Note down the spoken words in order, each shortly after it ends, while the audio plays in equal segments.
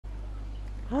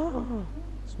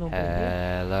It's nobody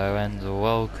here. Hello and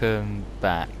welcome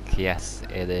back. Yes,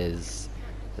 it is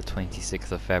the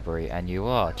 26th of February and you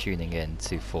are tuning in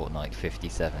to Fortnite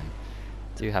 57.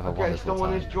 Do have a wonderful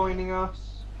someone time. is joining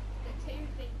us. The two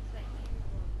things that you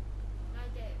want. I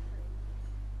get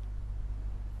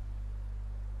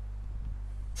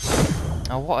it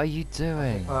free. Oh, what are you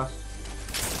doing? First.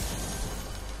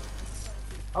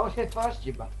 I was here first,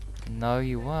 you bastard. No,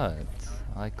 you weren't.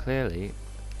 I clearly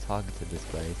targeted this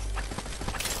place.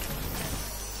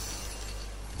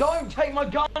 Don't take my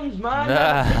guns, man! Nah.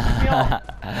 That pisses me off.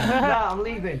 Nah, I'm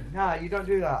leaving. Nah, you don't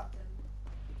do that.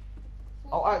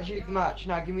 Oh, actually, the match.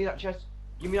 Now, give me that chest.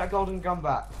 Give me that golden gun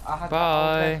back. I had that. I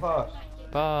was there first.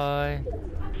 Bye. I'm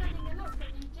learning a lot from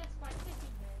you just by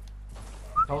sitting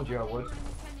here. Told you I would.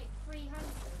 Mechanic 300.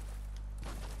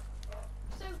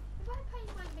 So, if I pay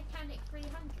my mechanic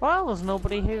 300... Well, there's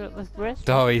nobody here at this restaurant.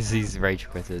 Oh, he's rage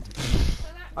quitted.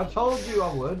 I told you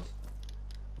I would.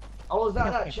 I was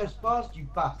at that chest first, you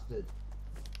bastard.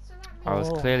 I was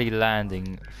Oh. clearly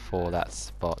landing for that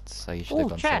spot, so you should have Oh,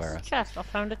 gone somewhere else. chest! I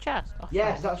found a chest.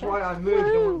 Yes, that's why I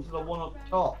moved and went to the one up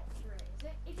top. If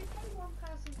you pay one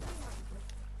person 300...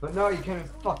 But no, you can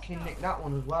fucking nick that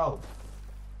one as well.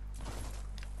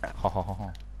 Ho ho ho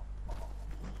ho.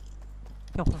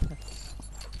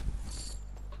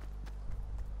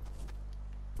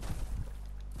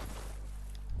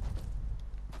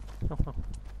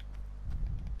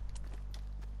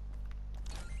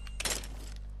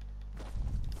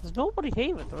 There's nobody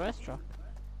here at the restaurant.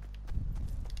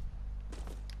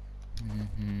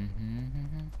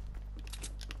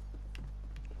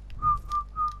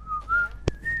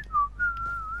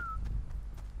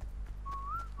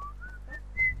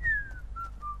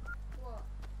 What?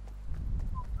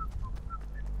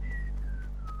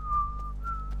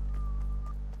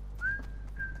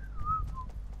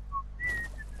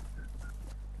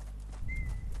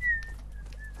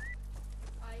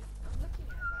 I'm looking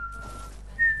at it, but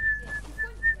I can't see it. You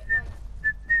point to it,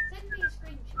 like, send me a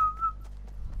screenshot.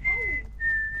 Oh,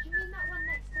 do you mean that one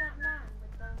next to that man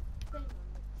with the thing on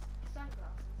with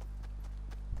sunglasses?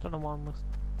 Don't know why I'm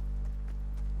listening.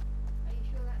 Are you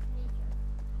sure that's Nico?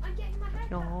 I'm getting my hair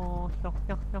cut.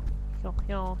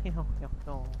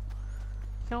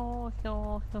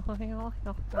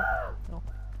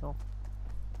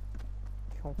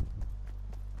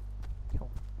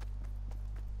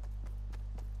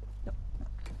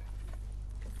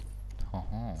 Ho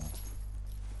ho.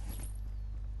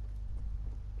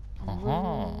 Ho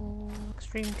ho.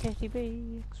 Extreme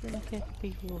KTB, extreme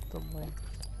KTB with the legs.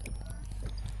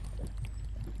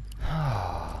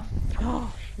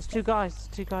 There's two guys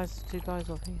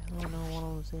over here. Oh no, one of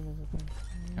them's seen us, I think.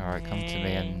 Alright, come to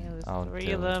me and There's I'll three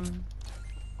deal of with- them.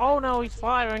 Oh no, he's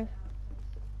firing.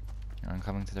 I'm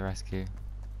coming to the rescue.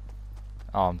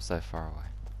 Oh, I'm so far away.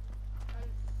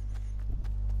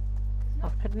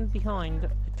 I've hidden behind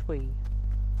a tree.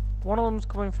 One of them's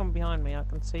coming from behind me. I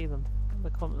can see them.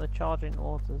 They're charging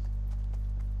towards us.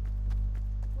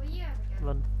 Well, you have a go.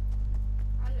 Run.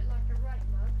 I look like a right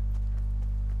mug.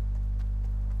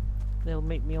 They'll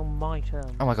meet me on my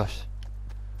terms. Oh my gosh.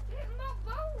 Look, not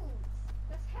bald.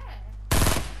 That's hair.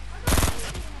 I got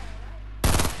baby hair,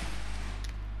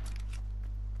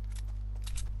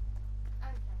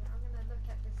 right? Okay, I'm gonna look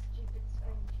at this stupid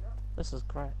screenshot. This is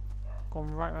great.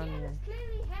 Going right around Yeah, you. there's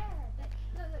clearly hair.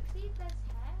 Look, see if there's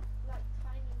hair? Like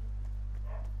tiny...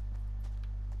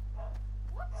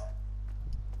 What?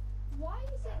 Why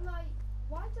is it like...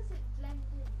 Why does it blend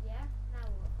in, yeah? Now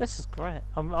what? This is great.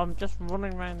 I'm just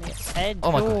running around the edge.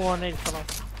 Oh my gosh. I need to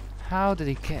like... How did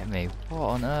he get me? What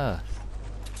on earth?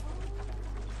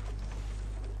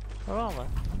 Where are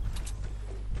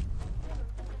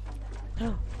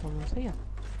they? One's here.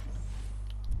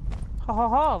 Ha ha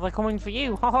ha! They're coming for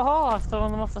you! Ha ha ha! I've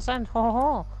thrown them off the scent! Ha ha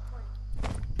ha!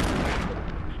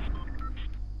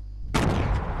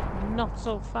 Not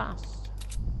so fast.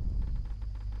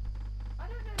 I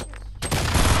don't know if it's...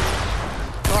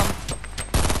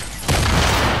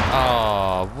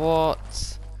 Oh,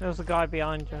 what? There's a guy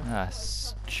behind you.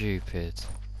 That's stupid.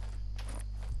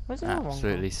 Where's the other one?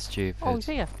 Absolutely gone? stupid. Oh, he's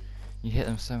here. You hit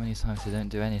them so many times they don't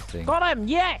do anything. Got him!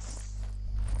 Yes!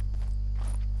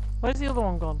 Where's the other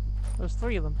one gone? There's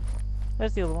three of them.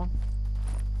 There's the other one.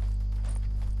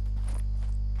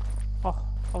 Oh,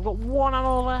 I've got one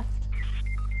ammo left.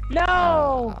 No!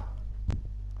 Ah.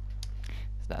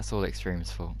 That's all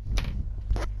Extreme's fault.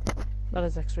 That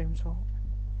is Extreme's fault.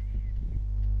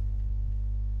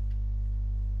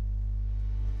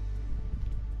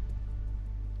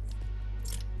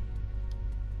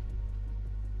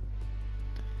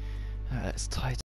 Let's tighten.